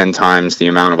that 10 times the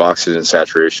amount of oxygen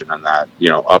saturation and that,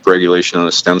 upregulation of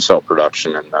the stem cell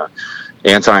production and the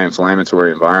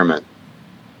anti-inflammatory environment,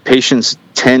 patients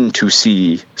tend to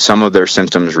see some of their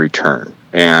symptoms return.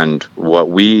 And what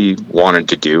we wanted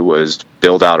to do was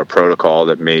build out a protocol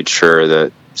that made sure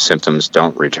that symptoms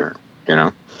don't return,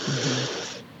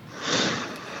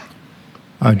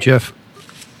 Jeff,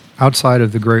 outside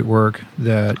of the great work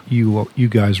that you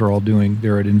guys are all doing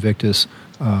there at Invictus,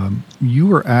 you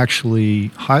were actually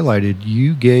highlighted.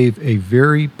 You gave a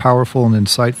very powerful and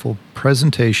insightful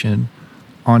presentation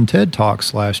on TED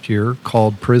Talks last year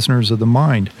called Prisoners of the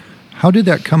Mind. How did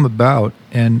that come about,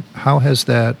 and how has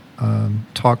that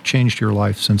talk changed your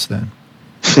life since then?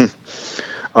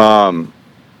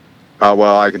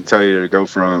 Well, I can tell you, to go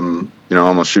from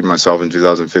almost shooting myself in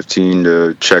 2015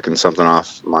 to checking something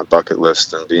off my bucket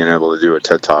list and being able to do a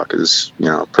TED Talk is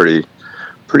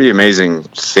pretty amazing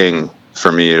thing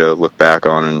for me to look back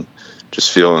on, and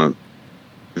just feel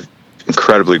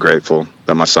incredibly grateful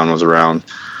that my son was around.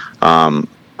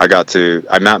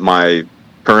 I met my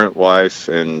current wife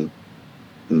and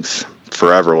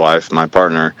forever wife, my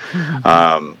partner,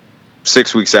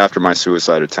 6 weeks after my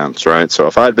suicide attempts, right? So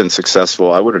if I had been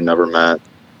successful, I would have never met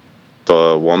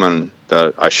the woman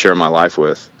that I share my life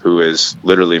with, who is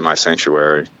literally my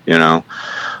sanctuary, and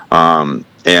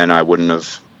I wouldn't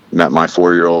have met my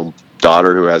 4-year-old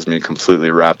daughter, who has me completely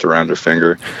wrapped around her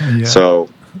finger. Yeah. So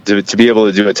to be able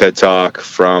to do a TED Talk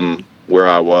from where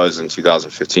I was in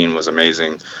 2015 was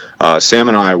amazing. Sam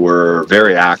and I were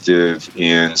very active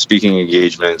in speaking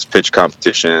engagements, pitch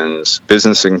competitions,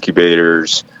 business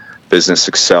incubators, business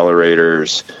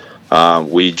accelerators.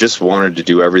 We just wanted to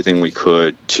do everything we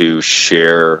could to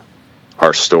share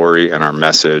our story and our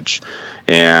message.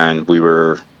 And we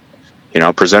were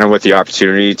presented with the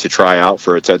opportunity to try out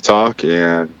for a TED Talk,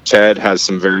 and TED has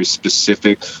some very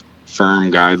specific,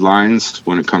 firm guidelines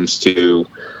when it comes to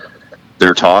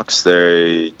their talks.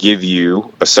 They give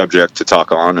you a subject to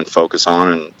talk on and focus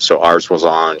on, and so ours was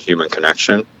on human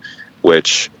connection,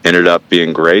 which ended up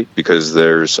being great because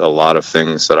there's a lot of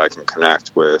things that I can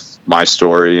connect with my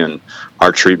story and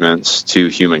our treatments to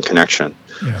human connection.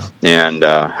 Yeah. And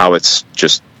how it's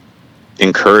just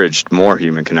encouraged more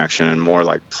human connection and more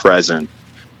like present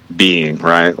being,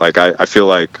 right? Like I feel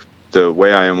like the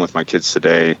way I am with my kids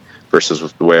today versus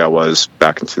with the way I was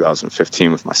back in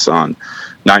 2015 with my son,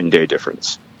 night and day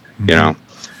difference, you know?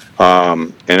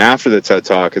 And after the TED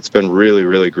Talk, it's been really,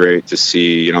 really great to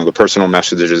see, you know, the personal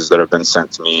messages that have been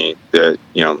sent to me that,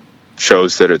 you know,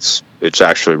 shows that it's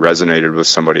actually resonated with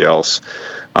somebody else.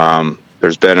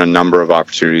 There's been a number of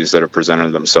opportunities that have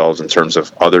presented themselves in terms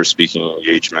of other speaking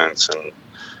engagements and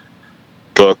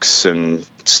books and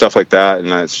stuff like that. And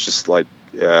it's just like,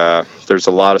 there's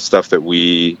a lot of stuff that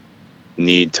we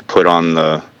need to put on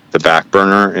the back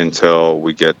burner until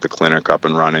we get the clinic up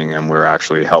and running and we're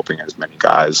actually helping as many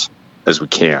guys as we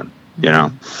can, you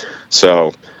know?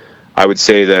 So I would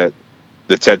say that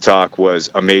the TED Talk was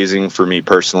amazing for me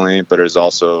personally, but has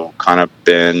also kind of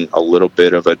been a little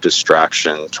bit of a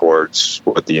distraction towards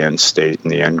what the end state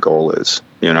and the end goal is,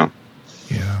 you know?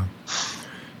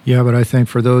 Yeah, but I think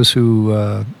for those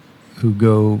who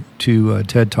go to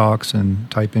TED Talks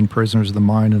and type in Prisoners of the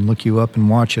Mind and look you up and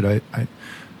watch it,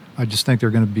 I just think they're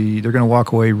going to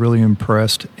walk away really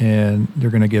impressed, and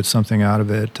they're going to get something out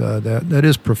of it that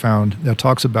is profound. That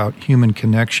talks about human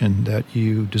connection that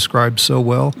you described so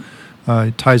well.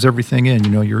 It ties everything in. You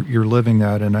know, you're living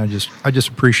that, and I just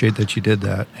appreciate that you did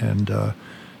that, and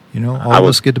you know, all of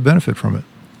us get to benefit from it.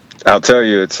 I'll tell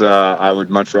you, it's I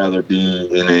would much rather be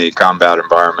in a combat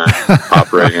environment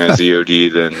operating as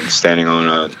EOD than standing on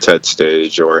a TED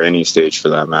stage or any stage for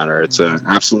that matter. It's an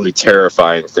absolutely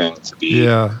terrifying thing to be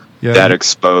that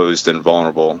exposed and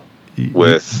vulnerable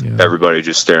with everybody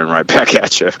just staring right back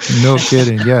at you. No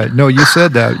kidding. Yeah. No, you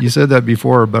said that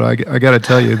before, but I got to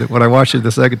tell you that when I watched it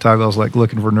the second time, I was like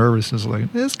looking for nervousness.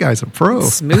 Like, this guy's a pro.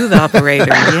 Smooth operator.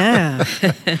 Yeah.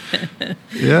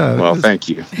 Yeah. Well, thank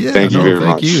you. Yeah, thank you very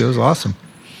much. Thank you. It was awesome.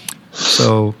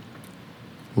 So,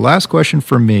 last question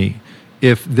for me.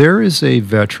 If there is a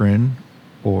veteran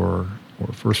or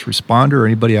first responder or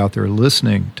anybody out there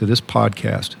listening to this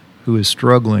podcast who is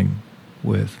struggling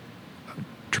with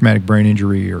traumatic brain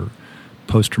injury or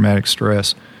post-traumatic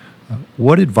stress,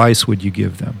 what advice would you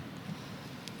give them?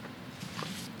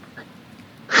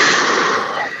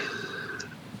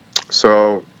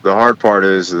 So the hard part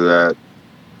is that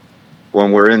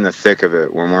when we're in the thick of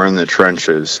it, when we're in the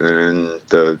trenches and in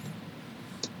the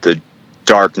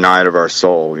dark night of our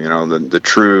soul, you know, the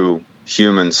true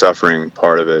human suffering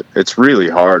part of it, it's really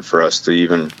hard for us to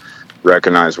even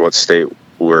recognize what state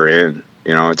we're in.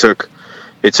 You know, it took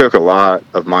a lot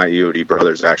of my EOD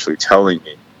brothers actually telling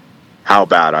me how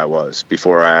bad I was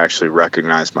before I actually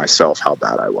recognized myself how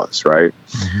bad I was, right?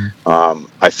 Mm-hmm.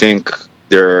 I think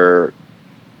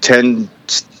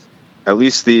at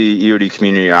least the EOD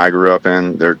community I grew up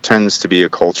in, there tends to be a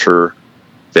culture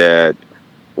that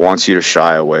wants you to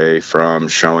shy away from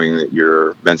showing that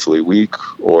you're mentally weak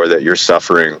or that you're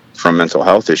suffering from mental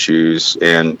health issues.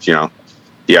 And, you know,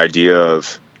 the idea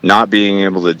of not being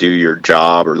able to do your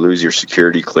job or lose your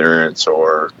security clearance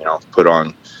or, you know, put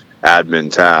on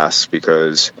admin tasks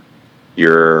because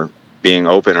you're being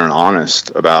open and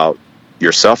honest about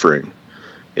your suffering.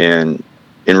 And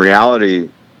in reality,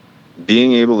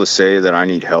 being able to say that I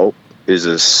need help is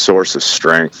a source of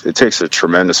strength. It takes a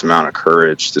tremendous amount of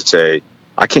courage to say,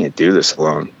 I can't do this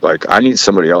alone. Like, I need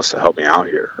somebody else to help me out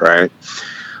here, right?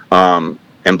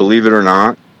 And believe it or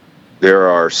not, there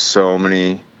are so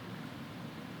many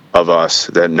of us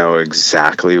that know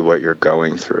exactly what you're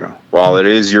going through. While it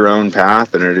is your own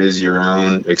path and it is your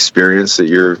own experience that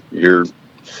you're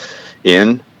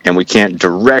in, and we can't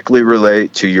directly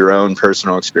relate to your own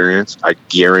personal experience, I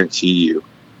guarantee you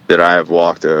that I have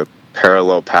walked a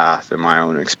parallel path in my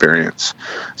own experience.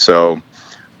 So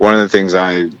one of the things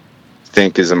I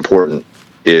think is important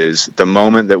is the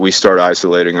moment that we start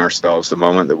isolating ourselves, the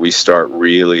moment that we start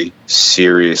really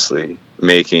seriously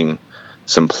making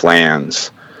some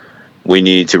plans, we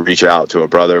need to reach out to a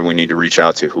brother. We need to reach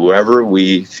out to whoever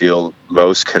we feel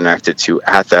most connected to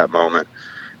at that moment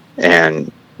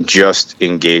and just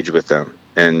engage with them.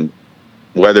 And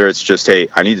whether it's just, hey,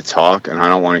 I need to talk and I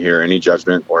don't want to hear any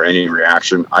judgment or any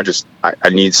reaction. I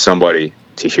need somebody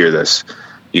to hear this.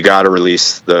 You got to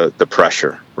release the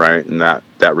pressure, right? And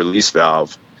that release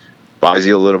valve buys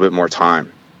you a little bit more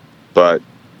time, but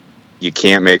you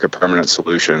can't make a permanent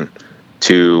solution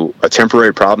to a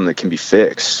temporary problem that can be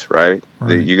fixed, right?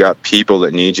 You got people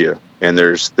that need you, and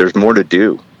there's more to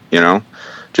do, you know?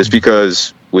 Just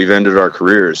because we've ended our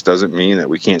careers doesn't mean that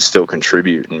we can't still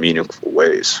contribute in meaningful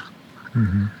ways.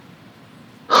 Mm-hmm.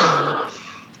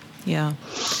 Yeah.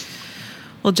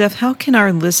 Well, Jeff, how can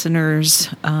our listeners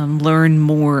learn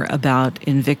more about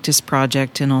Invictus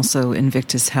Project and also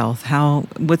Invictus Health?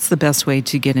 What's the best way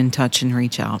to get in touch and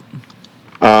reach out?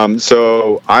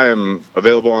 So I am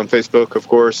available on Facebook, of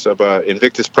course.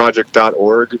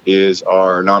 InvictusProject.org is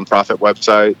our nonprofit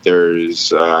website.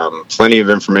 There's plenty of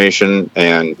information,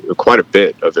 and quite a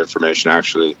bit of information,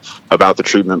 actually, about the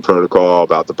treatment protocol,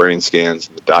 about the brain scans,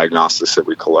 and the diagnostics that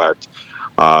we collect.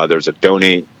 There's a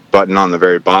donate button on the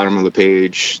very bottom of the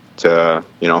page to,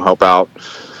 help out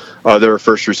other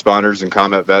first responders and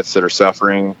combat vets that are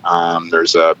suffering.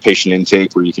 There's a patient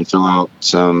intake where you can fill out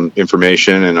some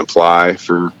information and apply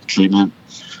for treatment.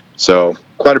 So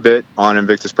quite a bit on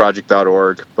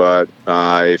InvictusProject.org. But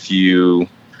if you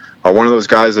are one of those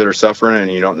guys that are suffering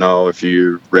and you don't know if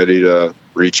you're ready to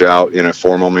reach out in a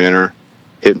formal manner,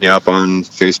 hit me up on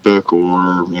Facebook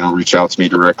or, reach out to me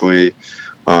directly.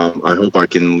 I hope I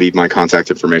can leave my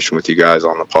contact information with you guys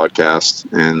on the podcast,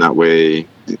 and that way,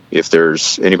 if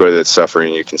there's anybody that's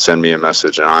suffering, you can send me a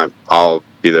message, and I'll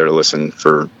be there to listen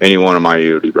for any one of my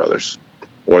EOD brothers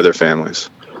or their families.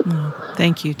 Oh,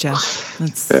 thank you, Jeff.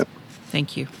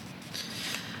 Thank you.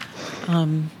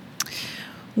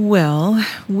 Well,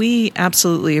 we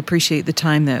absolutely appreciate the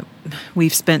time that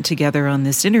we've spent together on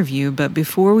this interview, but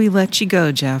before we let you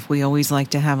go, Jeff, we always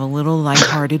like to have a little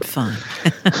lighthearted fun.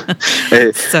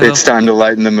 It's time to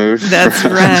lighten the mood. That's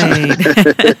right.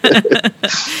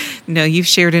 No, you've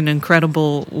shared an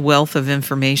incredible wealth of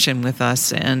information with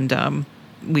us, and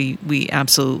we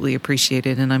absolutely appreciate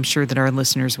it, and I'm sure that our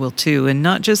listeners will too. And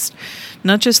not just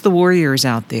the warriors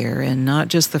out there, and not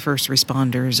just the first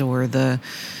responders or the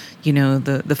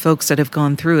folks that have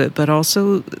gone through it, but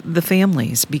also the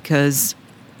families, because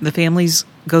the families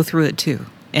go through it too.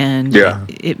 And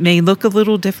it may look a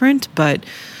little different, but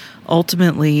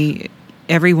ultimately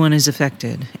everyone is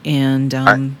affected. And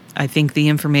I think the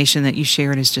information that you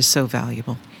shared is just so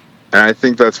valuable. And I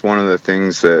think that's one of the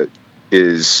things that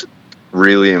is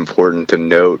really important to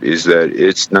note, is that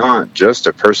it's not just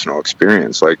a personal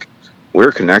experience. Like,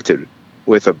 we're connected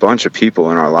with a bunch of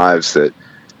people in our lives that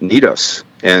need us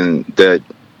and that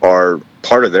are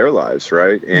part of their lives,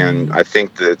 right? And I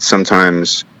think that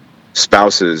sometimes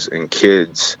spouses and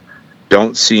kids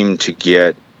don't seem to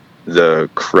get the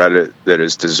credit that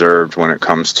is deserved when it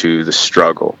comes to the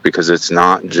struggle, because it's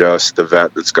not just the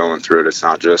vet that's going through it. It's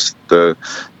not just the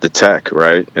tech,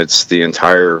 right? It's the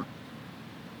entire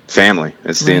family.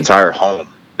 It's the entire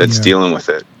home that's dealing with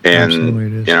it.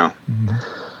 And,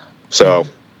 so...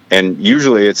 And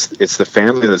usually it's the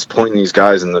family that's pointing these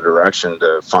guys in the direction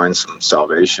to find some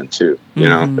salvation too.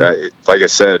 Like I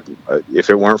said, if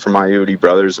it weren't for my EOD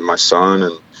brothers and my son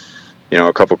and,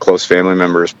 a couple close family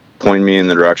members pointing me in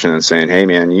the direction and saying, hey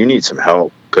man, you need some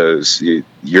help because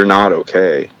you're not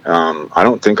okay. I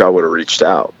don't think I would have reached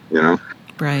out,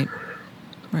 Right.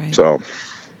 So.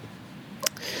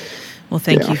 Well,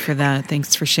 thank you for that.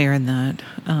 Thanks for sharing that.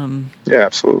 Yeah,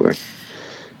 absolutely.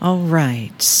 All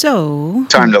right, so...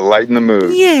 Time to lighten the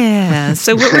mood. Yeah,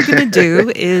 so what we're going to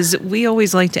do is we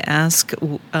always like to ask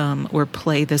or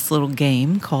play this little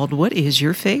game called What is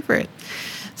Your Favorite?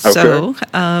 Okay. So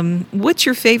what's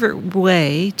your favorite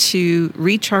way to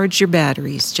recharge your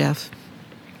batteries, Jeff?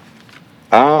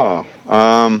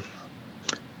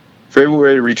 Favorite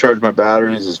way to recharge my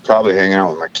batteries is probably hanging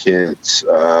out with my kids.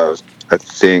 I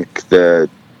think that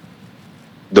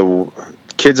the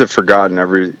kids have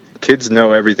forgotten kids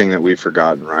know everything that we've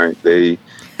forgotten, right? They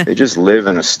just live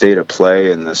in a state of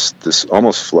play and this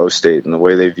almost flow state, and the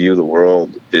way they view the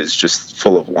world is just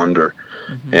full of wonder.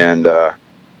 Mm-hmm. And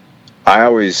I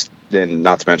always, and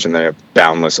not to mention they have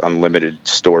boundless, unlimited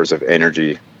stores of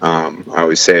energy. I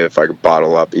always say if I could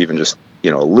bottle up even just a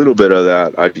little bit of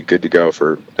that, I'd be good to go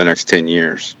for the next 10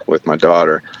 years with my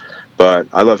daughter. But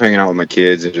I love hanging out with my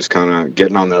kids and just kind of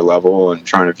getting on their level and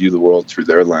trying to view the world through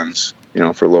their lens,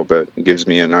 for a little bit. It gives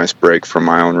me a nice break from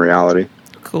my own reality.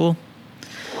 Cool.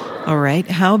 All right.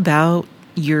 How about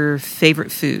your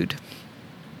favorite food?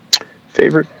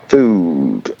 Favorite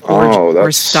food?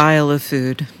 Or style of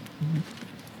food?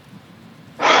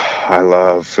 I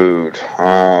love food.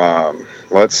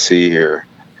 Let's see here.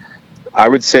 I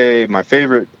would say my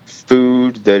favorite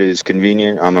food that is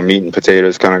convenient, I'm a meat and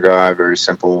potatoes kind of guy, very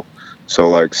simple. So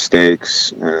like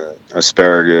steaks,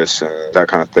 asparagus, and that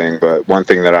kind of thing. But one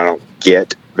thing that I don't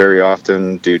get very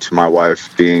often due to my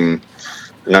wife being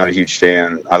not a huge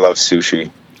fan, I love sushi.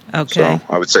 Okay. So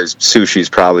I would say sushi is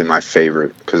probably my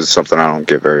favorite because it's something I don't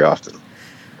get very often.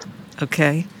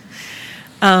 Okay.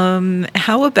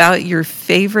 How about your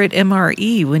favorite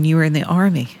MRE when you were in the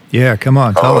Army? Yeah, come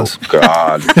on, tell us. Oh,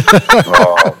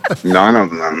 God. None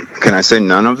of them. Can I say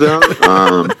none of them?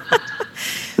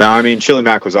 No, I mean, chili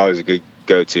mac was always a good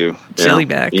go-to. Chili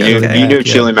Mac. You knew Yeah.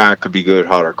 Chili Mac could be good,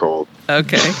 hot or cold.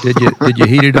 Okay. Did you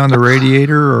heat it on the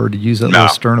radiator, or did you use that little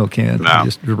sterno can? No.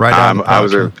 Just right out of the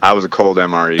pouch? I was a cold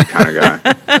MRE kind of guy.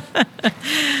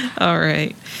 All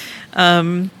right.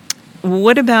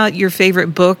 What about your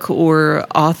favorite book or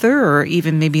author, or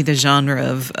even maybe the genre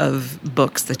of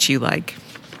books that you like?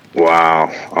 Wow.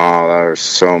 Oh, there are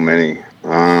so many.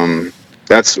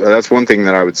 That's one thing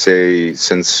that I would say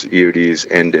since EOD's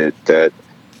ended that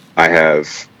I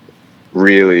have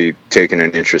really taken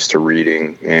an interest to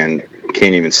reading and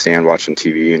can't even stand watching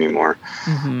TV anymore.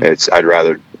 Mm-hmm. I'd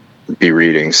rather be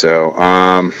reading. So,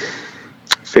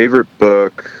 favorite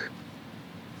book,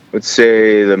 let's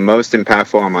say the most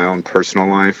impactful on my own personal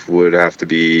life would have to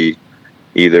be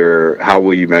either How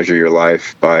Will You Measure Your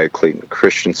Life by Clayton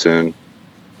Christensen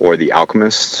or The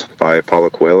Alchemist by Paulo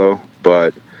Coelho.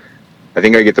 But I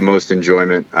think I get the most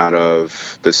enjoyment out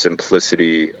of the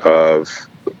simplicity of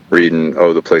reading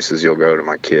the Places You'll Go to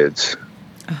my kids.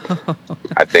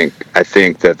 I think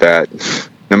that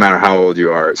no matter how old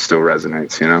you are, it still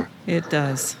resonates, you know? It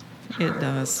does.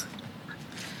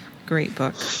 Great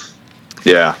book.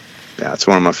 Yeah, it's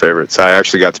one of my favorites. I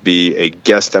actually got to be a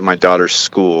guest at my daughter's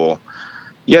school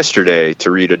yesterday to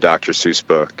read a Dr. Seuss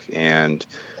book, and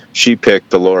she picked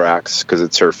The Lorax because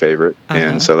it's her favorite.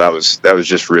 And so that was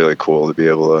just really cool to be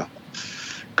able to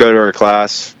go to her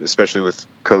class, especially with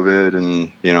COVID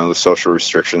and, the social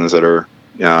restrictions that are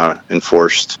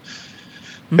enforced.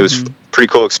 Mm-hmm. It was a pretty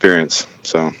cool experience.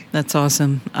 So that's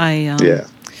awesome.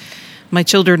 My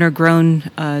children are grown,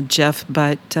 Jeff,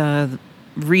 but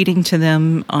reading to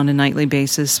them on a nightly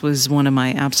basis was one of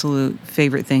my absolute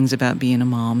favorite things about being a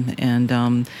mom. And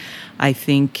I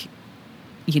think,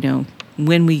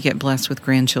 when we get blessed with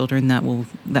grandchildren, that will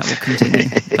continue.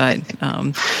 But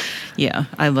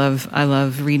I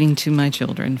love reading to my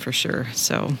children for sure.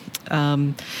 So,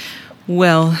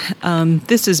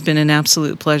 this has been an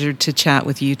absolute pleasure to chat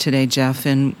with you today, Jeff,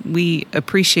 and we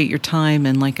appreciate your time.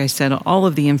 And like I said, all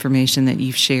of the information that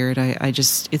you've shared,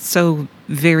 it's so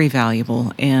very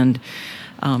valuable. And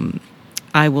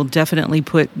I will definitely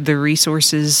put the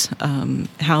resources,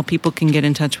 how people can get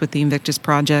in touch with the Invictus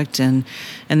Project and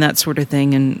that sort of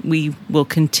thing. And we will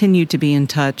continue to be in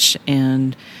touch,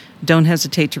 and don't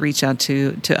hesitate to reach out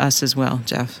to us as well,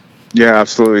 Jeff. Yeah,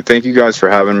 absolutely. Thank you guys for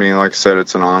having me. Like I said,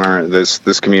 it's an honor. This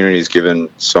community has given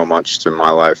so much to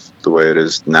my life the way it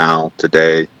is now,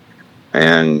 today.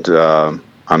 And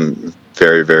I'm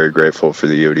very, very grateful for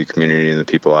the EOD community and the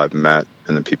people I've met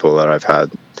and the people that I've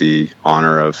had the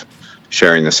honor of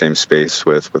sharing the same space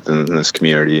within this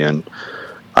community. And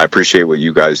I appreciate what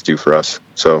you guys do for us.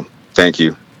 So thank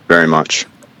you very much.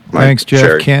 Thanks,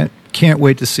 Jeff. Sherry. Can't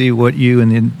wait to see what you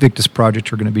and the Invictus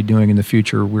Project are going to be doing in the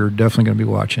future. We're definitely going to be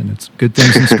watching. It's good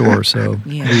things in store, so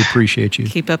we appreciate you.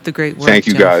 Keep up the great work, Thank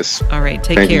you, Jeff. guys. All right,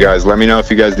 take care. Thank you, guys. Let me know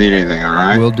if you guys need anything, all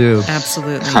right? Will do.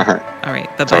 Absolutely. All right.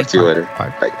 Bye-bye. Talk to you later.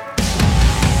 Bye. Bye.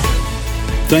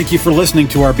 Thank you for listening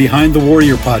to our Behind the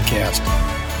Warrior podcast.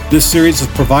 This series is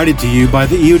provided to you by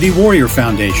the EOD Warrior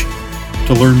Foundation.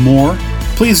 To learn more,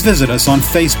 please visit us on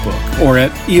Facebook or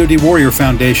at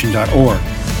eodwarriorfoundation.org.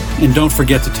 And don't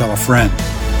forget to tell a friend.